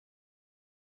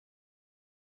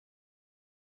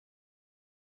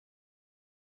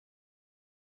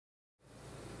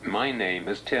My name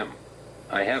is Tim.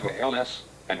 I have ALS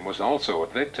and was also a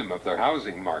victim of the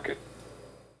housing market.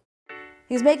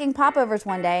 He was making popovers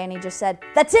one day and he just said,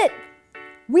 "That's it!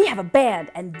 We have a band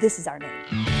and this is our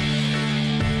name."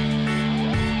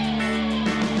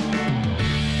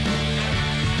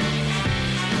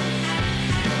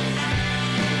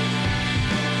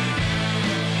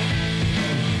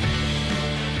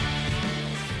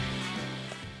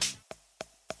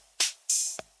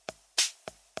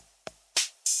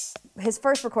 His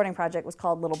first recording project was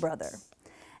called Little Brother.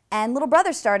 And Little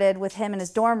Brother started with him in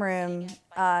his dorm room.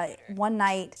 One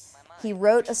night, he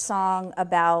wrote a song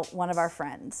about one of our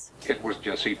friends. It was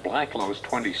Jesse Blacklow's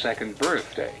 22nd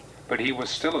birthday, but he was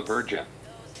still a virgin.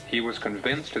 He was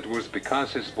convinced it was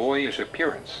because his boyish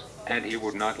appearance, and he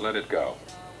would not let it go.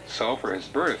 So for his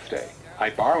birthday, I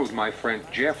borrowed my friend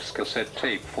Jeff's cassette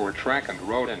tape for a track and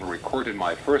wrote and recorded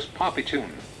my first poppy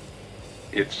tune.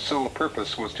 Its sole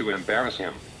purpose was to embarrass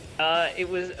him. It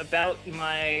was about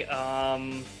my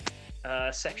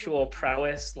sexual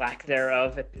prowess, lack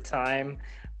thereof at the time.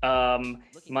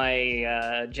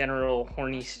 My general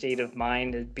horny state of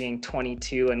mind as being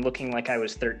 22 and looking like I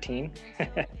was 13.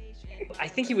 I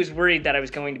think he was worried that I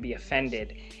was going to be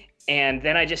offended. And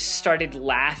then I just started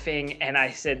laughing and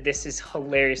I said, "This is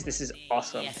hilarious, this is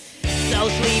awesome." So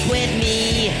sleep with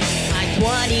me, I'm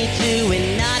 22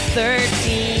 and not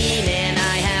 13, and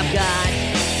I have got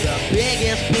the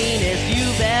biggest penis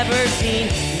you've ever seen.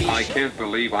 I can't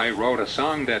believe I wrote a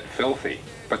song that filthy,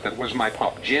 but that was my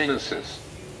pop genesis.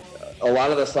 A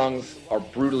lot of the songs are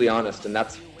brutally honest, and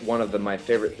that's one of my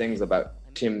favorite things about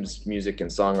Tim's music and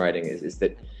songwriting is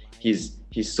that he's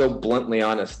so bluntly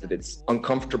honest that it's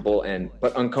uncomfortable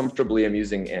but uncomfortably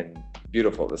amusing and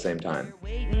beautiful at the same time.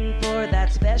 Waiting for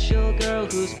that special girl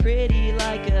who's pretty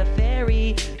like a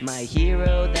fairy, my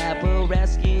hero that will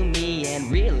rescue me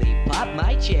and really pop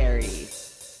my cherry.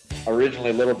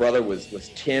 Originally, Little Brother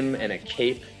was Tim and a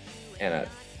cape and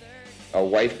a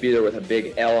wife beater with a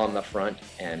big L on the front,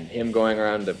 and him going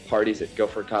around to parties at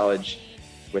Guilford College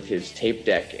with his tape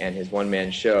deck and his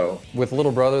one-man show. With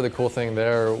Little Brother, the cool thing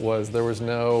there was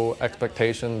no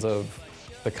expectations of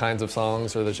the kinds of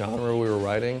songs or the genre we were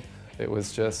writing. It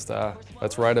was just,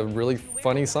 let's write a really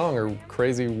funny song or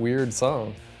crazy, weird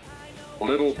song.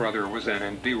 Little Brother was an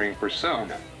endearing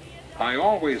persona. I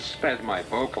always sped my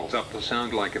vocals up to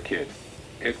sound like a kid.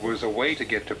 It was a way to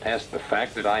get past the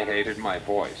fact that I hated my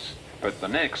voice. But the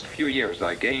next few years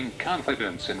I gained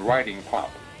confidence in writing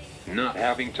pop, not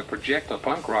having to project a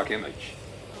punk rock image.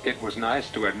 It was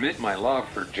nice to admit my love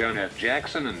for Janet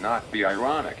Jackson and not be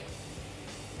ironic.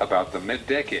 About the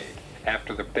mid-decade,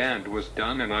 after the band was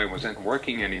done and I wasn't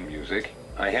working any music,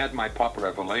 I had my pop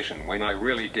revelation when I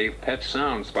really gave Pet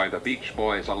Sounds by the Beach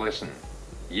Boys a listen.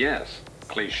 Yes,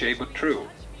 cliché but true.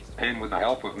 And with the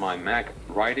help of my Mac,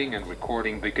 writing and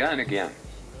recording began again.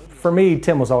 For me,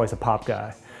 Tim was always a pop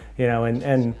guy, you know,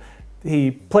 and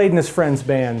he played in his friends'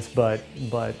 bands, but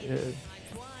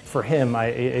for him,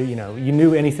 you know, you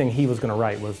knew anything he was going to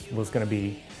write was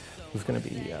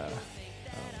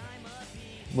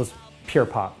pure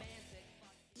pop.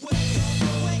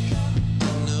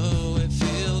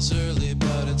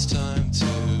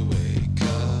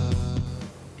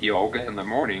 Yoga in the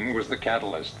morning was the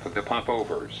catalyst for the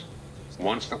Popovers.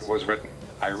 Once that was written,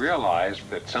 I realized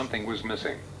that something was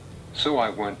missing. So I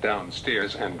went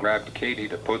downstairs and grabbed Catie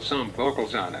to put some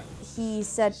vocals on it. He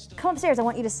said, "Come upstairs, I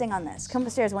want you to sing on this. Come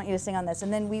upstairs, I want you to sing on this."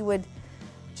 And then we would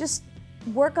just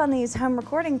work on these home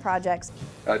recording projects.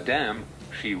 Damn,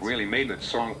 she really made that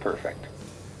song perfect.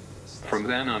 From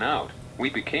then on out, we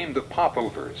became the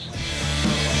Popovers.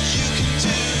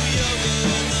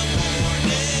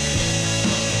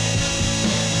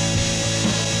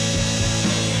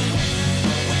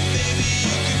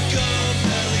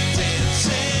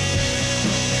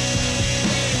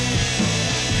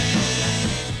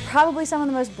 Probably some of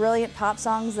the most brilliant pop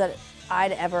songs that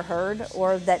I'd ever heard,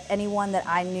 or that anyone that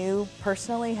I knew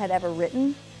personally had ever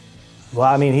written.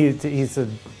 Well, I mean, he's a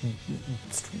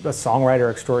songwriter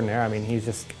extraordinaire. I mean,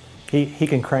 he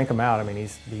can crank them out. I mean,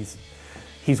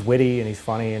 he's witty and he's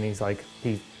funny and he's like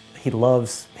he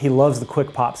loves the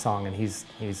quick pop song, and he's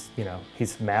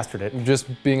mastered it. Just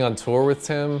being on tour with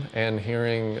Tim and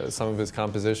hearing some of his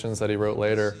compositions that he wrote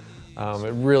later,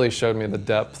 it really showed me the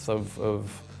depth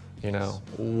of you know,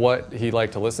 what he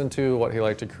liked to listen to, what he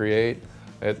liked to create.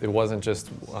 It wasn't just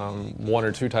one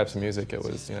or two types of music, it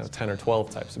was 10 or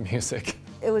 12 types of music.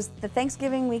 It was the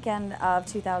Thanksgiving weekend of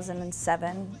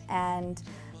 2007, and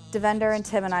Devender and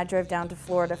Tim and I drove down to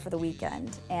Florida for the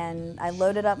weekend, and I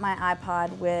loaded up my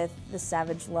iPod with the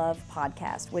Savage Love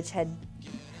podcast, which had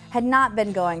not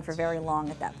been going for very long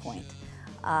at that point.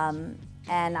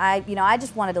 And I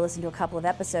just wanted to listen to a couple of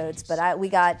episodes, but we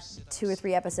got 2 or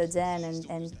 3 episodes in,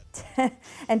 and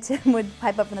and Tim would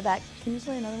pipe up from the back, "Can you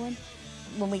play another one?"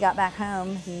 When we got back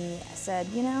home, he said,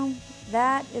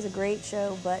 "That is a great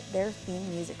show, but their theme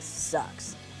music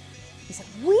sucks." He said,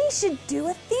 "We should do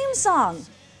a theme song."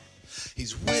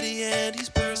 He's witty and he's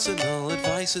personal.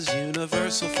 Advice is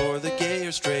universal for the gay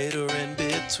or straight or in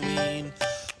between.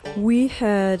 We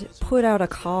had put out a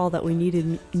call that we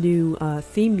needed new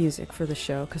theme music for the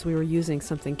show because we were using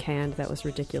something canned that was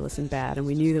ridiculous and bad, and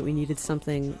we knew that we needed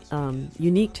something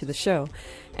unique to the show.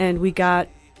 And we got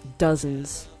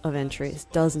dozens of entries,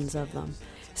 dozens of them.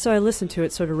 So I listened to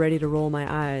it sort of ready to roll my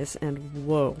eyes, and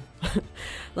whoa,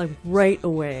 like right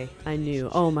away I knew,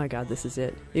 oh my God, this is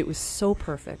it. It was so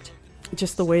perfect.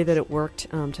 Just the way that it worked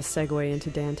to segue into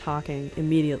Dan talking,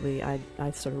 immediately I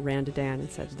sort of ran to Dan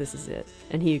and said, this is it.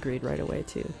 And he agreed right away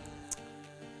too.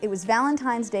 It was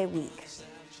Valentine's Day week,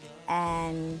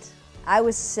 and I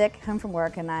was sick, home from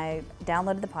work, and I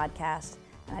downloaded the podcast,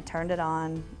 and I turned it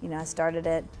on, I started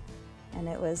it, and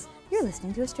it was, "You're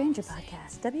listening to a Stranger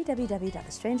podcast,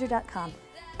 www.thestranger.com."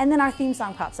 And then our theme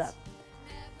song pops up.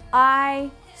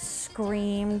 I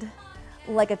screamed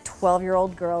like a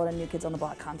 12-year-old girl at a New Kids on the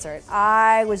Block concert.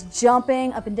 I was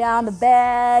jumping up and down the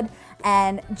bed,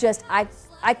 and just, I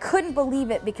couldn't believe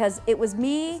it, because it was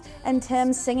me and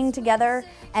Tim singing together,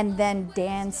 and then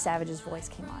Dan Savage's voice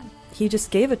came on. He just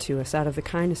gave it to us out of the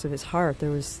kindness of his heart. There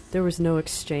was no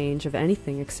exchange of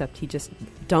anything, except he just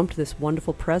dumped this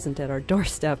wonderful present at our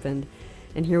doorstep, and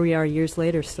here we are years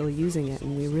later still using it,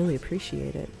 and we really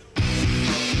appreciate it.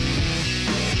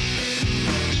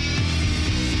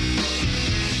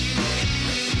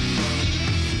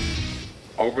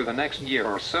 Over the next year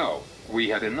or so, we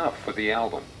had enough for the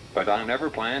album, but I never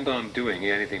planned on doing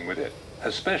anything with it,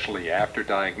 especially after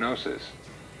diagnosis.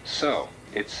 So,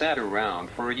 it sat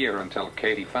around for a year until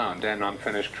Catie found an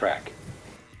unfinished track.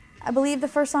 I believe the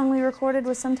first song we recorded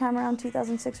was sometime around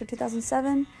 2006 or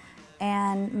 2007,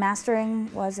 and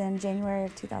mastering was in January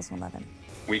of 2011.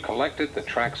 We collected the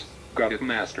tracks, got it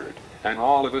mastered, and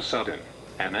all of a sudden,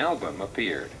 an album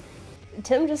appeared.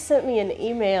 Tim just sent me an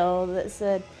email that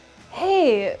said,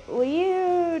 "Hey, will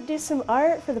you do some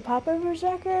art for the Popovers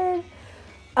record?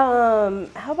 How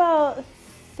about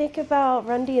think about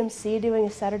Run DMC doing a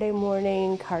Saturday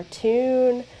morning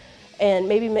cartoon and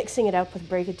maybe mixing it up with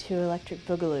Break It to Electric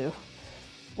Boogaloo.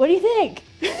 What do you think?"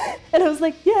 And I was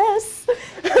like, yes.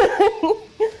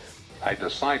 I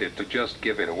decided to just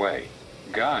give it away.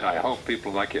 God, I hope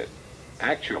people like it.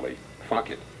 Actually, fuck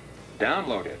it.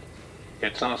 Download it.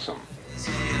 It's awesome.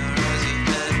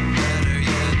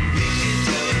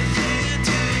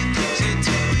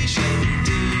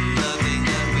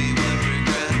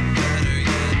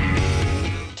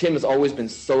 Tim has always been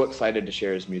so excited to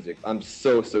share his music. I'm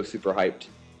so super hyped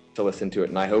to listen to it,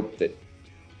 and I hope that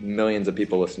millions of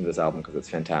people listen to this album because it's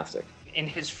fantastic. In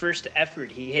his first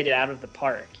effort, he hit it out of the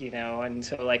park, and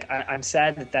so I'm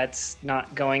sad that that's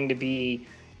not going to be,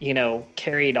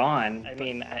 carried on. I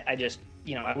mean, I just,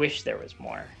 I wish there was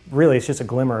more. Really, it's just a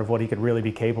glimmer of what he could really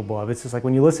be capable of. It's just like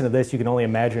when you listen to this, you can only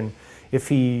imagine if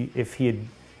he had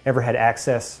ever had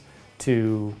access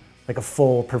to like a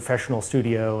full professional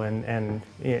studio and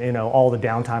all the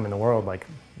downtime in the world. Like,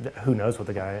 who knows what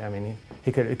the guy? I mean,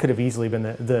 it could have easily been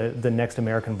the next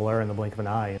American Blur in the blink of an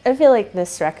eye. I feel like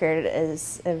this record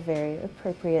is a very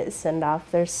appropriate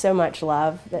send-off. There's so much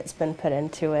love that's been put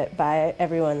into it by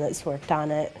everyone that's worked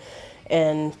on it,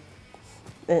 and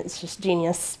it's just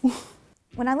genius.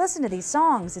 When I listen to these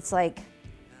songs, it's like,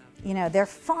 they're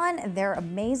fun and they're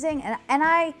amazing, and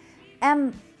I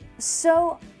am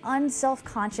so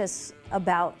unself-conscious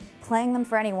about playing them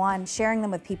for anyone, sharing them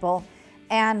with people,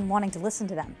 and wanting to listen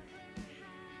to them.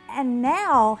 And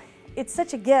now it's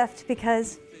such a gift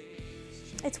because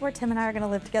it's where Tim and I are going to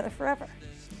live together forever.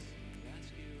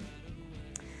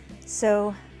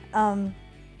 So, I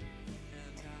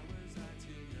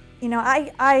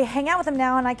hang out with him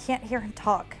now and I can't hear him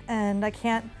talk, and I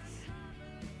can't,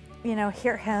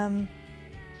 hear him,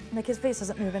 like his face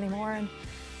doesn't move anymore, and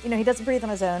he doesn't breathe on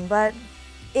his own, but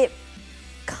it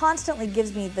constantly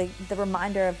gives me the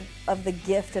reminder of the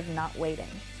gift of not waiting.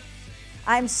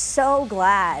 I'm so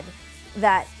glad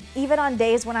that even on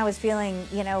days when I was feeling,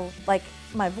 like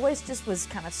my voice just was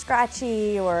kind of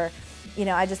scratchy, or,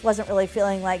 I just wasn't really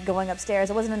feeling like going upstairs.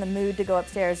 I wasn't in the mood to go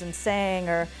upstairs and sing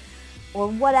or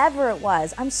whatever it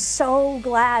was. I'm so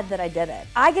glad that I did it.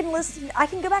 I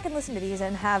can go back and listen to these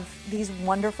and have these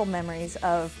wonderful memories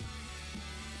of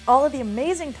all of the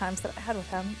amazing times that I had with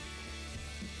him,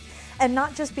 and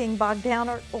not just being bogged down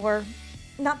or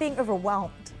not being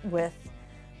overwhelmed with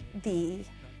the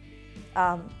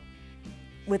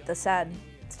with the sad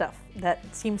stuff that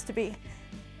seems to be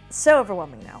so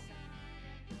overwhelming now.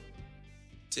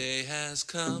 Day has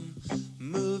come,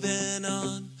 moving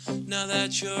on, now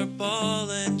that your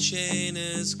ball and chain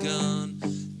is gone.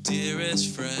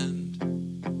 Dearest friend,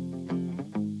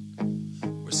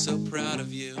 we're so proud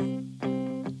of you.